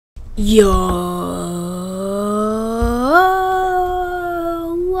Yo,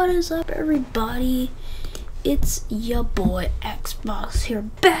 what is up, everybody? It's your boy Xbox here,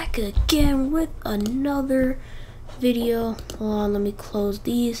 back again with another video. Hold on, let me close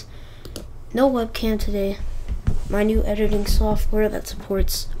these. No webcam today. My new editing software that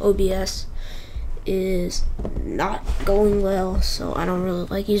supports OBS is not going well, so I don't really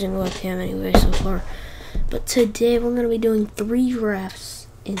like using webcam anyway so far. But today we're going to be doing 3 drafts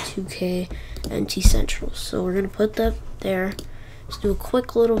in 2K NT Central. So we're going to put that there. Let's do a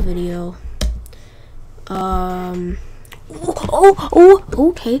quick little video. Okay.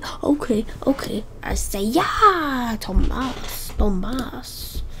 Isaiah Thomas.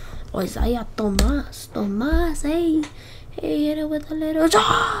 Isaiah Thomas, hey, hit it with a little.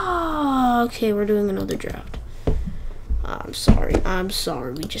 Okay, we're doing another draft. I'm sorry. I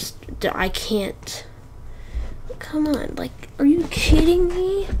can't. Come on, like, are you kidding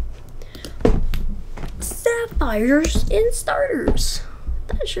me? Sapphires in starters.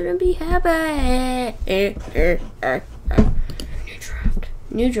 That shouldn't be happening.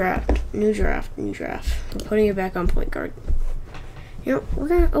 New draft. We're putting it back on point guard. You know, we're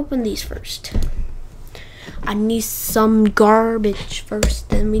gonna open these first. I need some garbage first,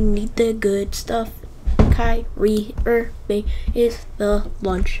 then we need the good stuff. Kyrie Irving is the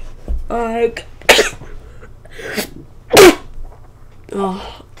lunch bag.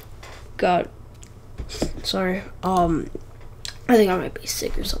 Oh God, sorry. I think I might be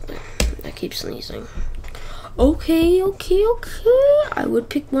sick or something. I keep sneezing. Okay. I would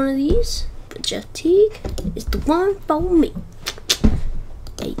pick one of these, but Jeff Teague is the one for me.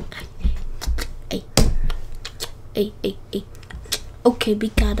 Hey. Okay, we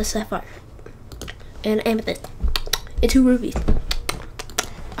got a sapphire and an amethyst and 2 rubies.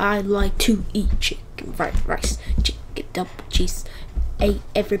 I like to eat chicken fried rice, chicken double cheese. Hey,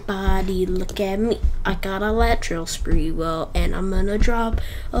 everybody, look at me. I got a lateral Sprewell, and I'm gonna drop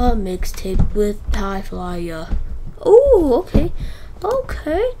a mixtape with Ty Flyer. Oh, okay.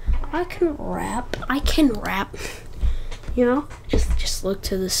 I can rap. You know, just look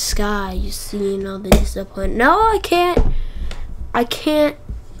to the sky. You see, you know, the discipline. No, I can't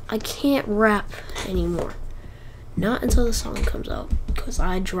rap anymore. Not until the song comes out, because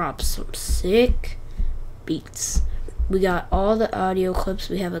I dropped some sick beats. We got all the audio clips.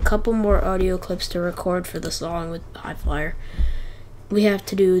 We have a couple more audio clips to record for the song with High Flyer. We have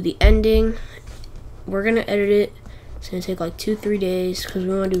to do the ending. We're gonna edit it. It's gonna take like 2-3 days because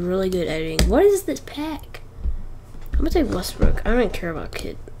we want to do really good editing. What is this pack? I'm gonna take Westbrook. I don't care about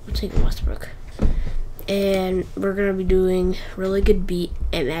Kid. I'm taking Westbrook. And we're gonna be doing really good beat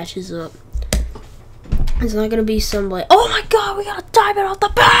and matches up. It's not gonna be some like, oh my God, we got a diamond off the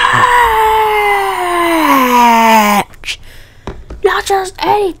bench. Not just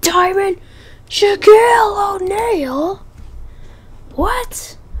any diamond, Shaquille O'Neal.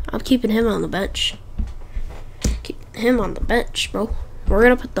 What? I'm keeping him on the bench. Bro. We're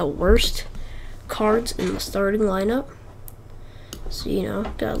gonna put the worst cards in the starting lineup. So, you know,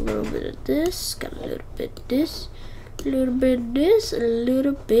 got a little bit of this, got a little bit of this, a little bit of this, a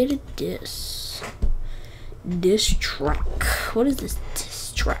little bit of this. Diss track. What is this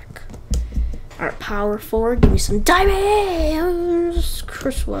diss track? Alright, power forward. Give me some diamonds.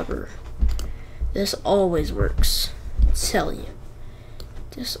 Chris Webber. This always works. I tell you.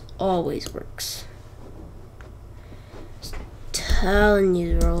 This always works. Just telling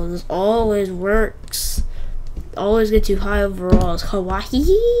you, bro. This always works. Always get you high overalls.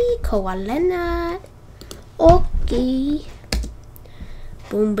 Kawhi Leonard. Okay.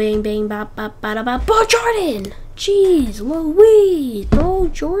 Boom, bang, bang, bop, bop, bada, bop. Bo Jordan! Jeez, Louise. Bo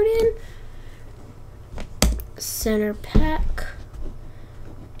Jordan. Center pack.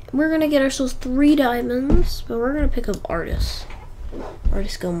 We're going to get ourselves 3 diamonds, but we're going to pick up Artis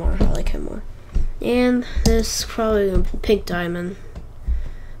Gilmore. I like him more. And this probably a pink diamond.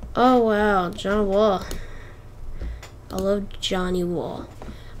 Oh, wow. John Wall. I love Johnny Wall.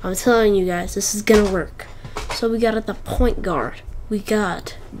 I'm telling you guys, this is going to work. So we got at the point guard. We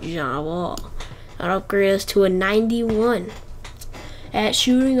got John Wall. That upgrade us to a 91. At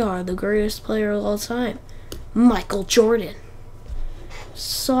shooting guard, the greatest player of all time, Michael Jordan.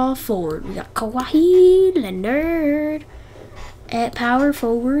 Saw forward, we got Kawhi Leonard. At power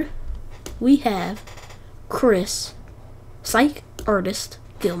forward, we have Chris, Artist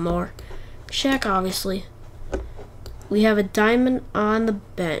Gilmore. Shaq, obviously. We have a diamond on the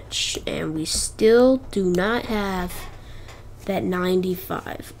bench, and we still do not have that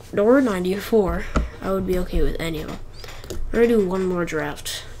 95 or 94. I would be okay with any of them. We're gonna do one more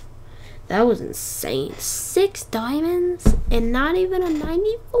draft. That was insane. 6 diamonds and not even a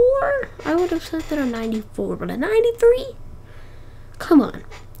 94? I would have said that a 94, but a 93? Come on.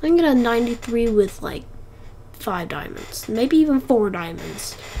 I can get a 93 with like 5 diamonds. Maybe even 4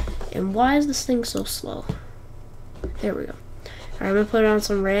 diamonds. And why is this thing so slow? There we go. Alright, I'm going to put on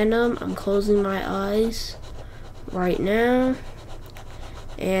some random. I'm closing my eyes right now.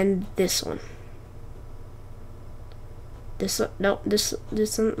 And this one. This one, no, this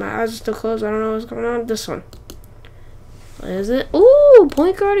one, my eyes are still closed. I don't know what's going on. This one. What is it? Ooh,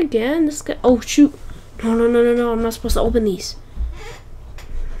 point guard again. This guy. Oh, shoot. No, no, no, no, no. I'm not supposed to open these.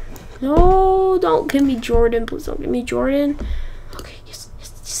 No, don't give me Jordan. Please don't give me Jordan. Okay, yes,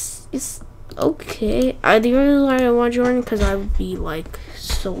 yes, yes, yes. Okay. The reason why I want Jordan, because I would be, like,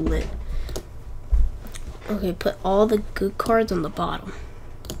 so lit. Okay, put all the good cards on the bottom.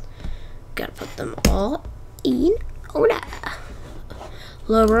 Gotta put them all in. Oh, nah.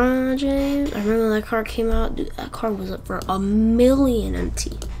 LeBron James. I remember when that card came out. Dude, that card was up for $1 million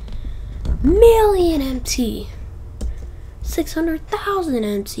MT. Million MT. 600,000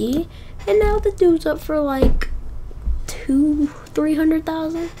 MT. And now the dude's up for like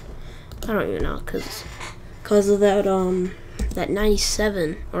 300,000. I don't even know, cause of that that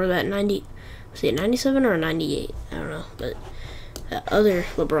 97 or that 90. Was it 97 or 98? I don't know, but that other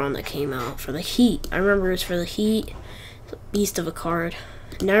LeBron that came out for the Heat. I remember it was for the Heat. It's a beast of a card.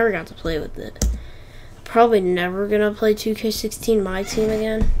 Never got to play with it. Probably never gonna play 2K16 my team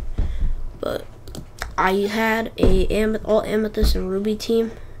again. But I had a all Amethyst and Ruby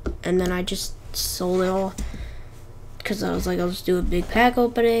team, and then I just sold it all because I was like, I'll just do a big pack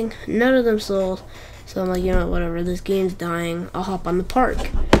opening. None of them sold, so I'm like, you know, whatever. This game's dying. I'll hop on the park.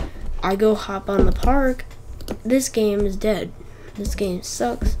 I go hop on the park. This game is dead. This game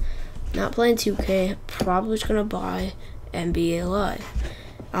sucks. Not playing 2K. Probably just gonna buy NBA Live.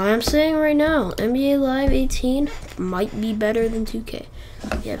 I'm saying right now, NBA Live 18 might be better than 2K.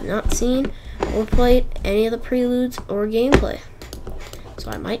 If you have not seen or played any of the preludes or gameplay, so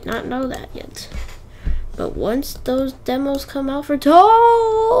I might not know that yet. But once those demos come out for can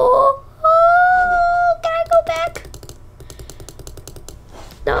I go back?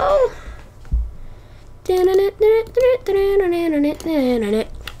 No.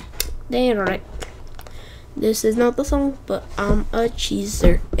 This is not the song, but I'm a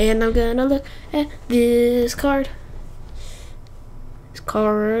cheeser, and I'm gonna look at this card. This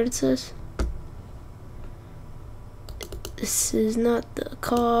card, it says. This is not the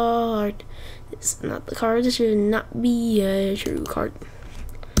card. This is not the card. This should not be a true card.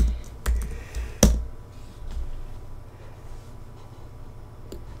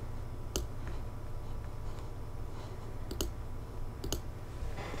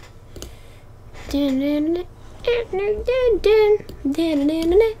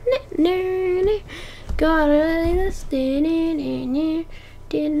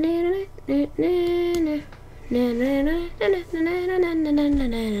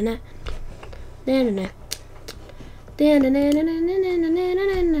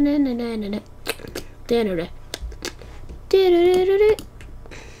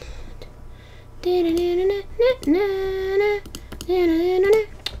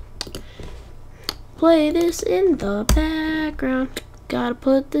 Play this in the background. Gotta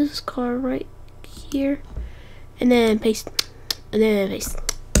put this card right here, and then paste, and then paste,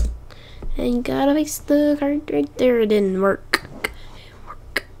 and you gotta paste the card right there. It didn't work.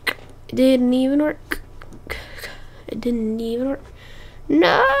 It didn't even work. It didn't even work.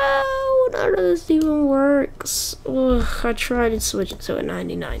 No, none of this even works. Ugh, I tried to switch it to a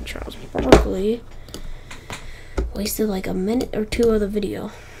 99 Charles Barkley. Wasted like a minute or two of the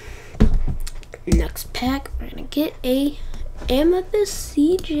video. Next pack, we're gonna get a Amethyst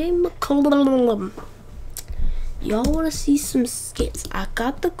CJ McCollum. Y'all wanna see some skits? I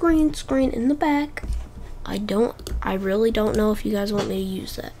got the green screen in the back. I really don't know if you guys want me to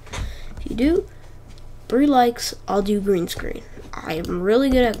use that. If you do, 3 likes, I'll do green screen. I am really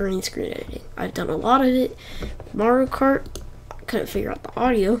good at green screen editing. I've done a lot of it. Mario Kart, I couldn't figure out the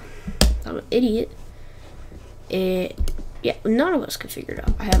audio. I'm an idiot. Yeah, none of us could figure it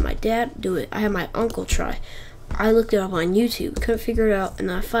out. I had my dad do it. I had my uncle try. I looked it up on YouTube, couldn't figure it out, and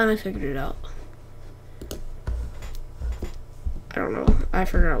then I finally figured it out. I don't know. I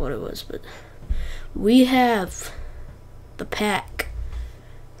forgot what it was, but we have the pack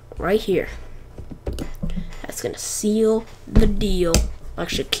right here. That's gonna seal the deal, like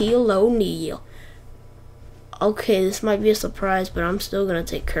Shaquille O'Neal. Okay, this might be a surprise, but I'm still gonna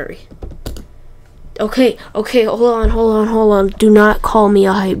take Curry. Okay, hold on. Do not call me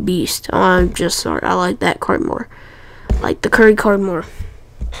a hype beast. I'm just sorry. I like that card more. I like the Curry card more.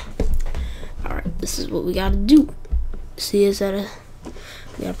 this is what we gotta do. See, is that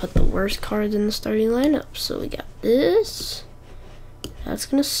we gotta put the worst cards in the starting lineup. So we got this. That's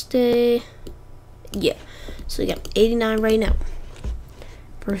gonna stay. Yeah. So we got 89 right now.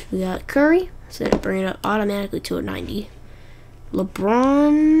 First we got Curry. So that bring it up automatically to a 90.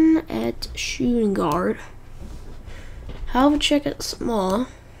 LeBron at shooting guard. Havlicek at small.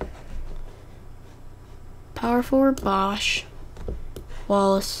 Power forward Bosh.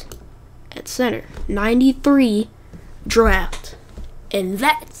 Wallace at center. 93 draft. And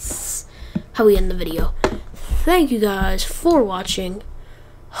that's how we end the video. Thank you guys for watching.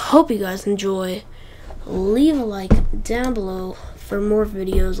 Hope you guys enjoy. Leave a like down below for more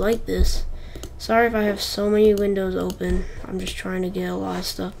videos like this. Sorry if I have so many windows open. I'm just trying to get a lot of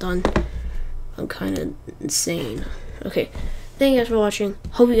stuff done. I'm kind of insane. Okay, thank you guys for watching.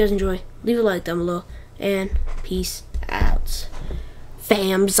 Hope you guys enjoy. Leave a like down below. And peace out.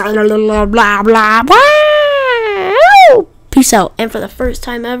 Fams. Blah, blah, blah, blah. Peace out. And for the first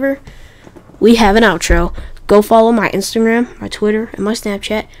time ever, we have an outro. Go follow my Instagram, my Twitter, and my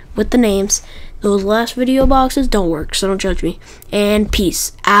Snapchat with the names. Those last video boxes don't work, so don't judge me. And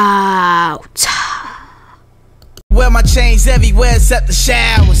peace out. Wear my chains everywhere except the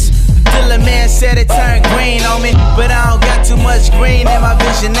showers. Till a man said it turned green on me, but I don't got too much green in my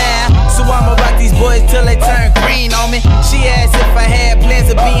vision now. So I'ma rock these boys till they turn green on me. She asked if I had plans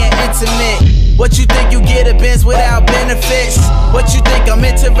of being intimate. What you think you get a Benz without benefits? What you think I'm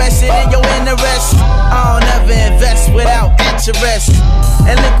interested in your interest? I don't ever invest without interest.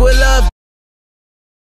 And look what love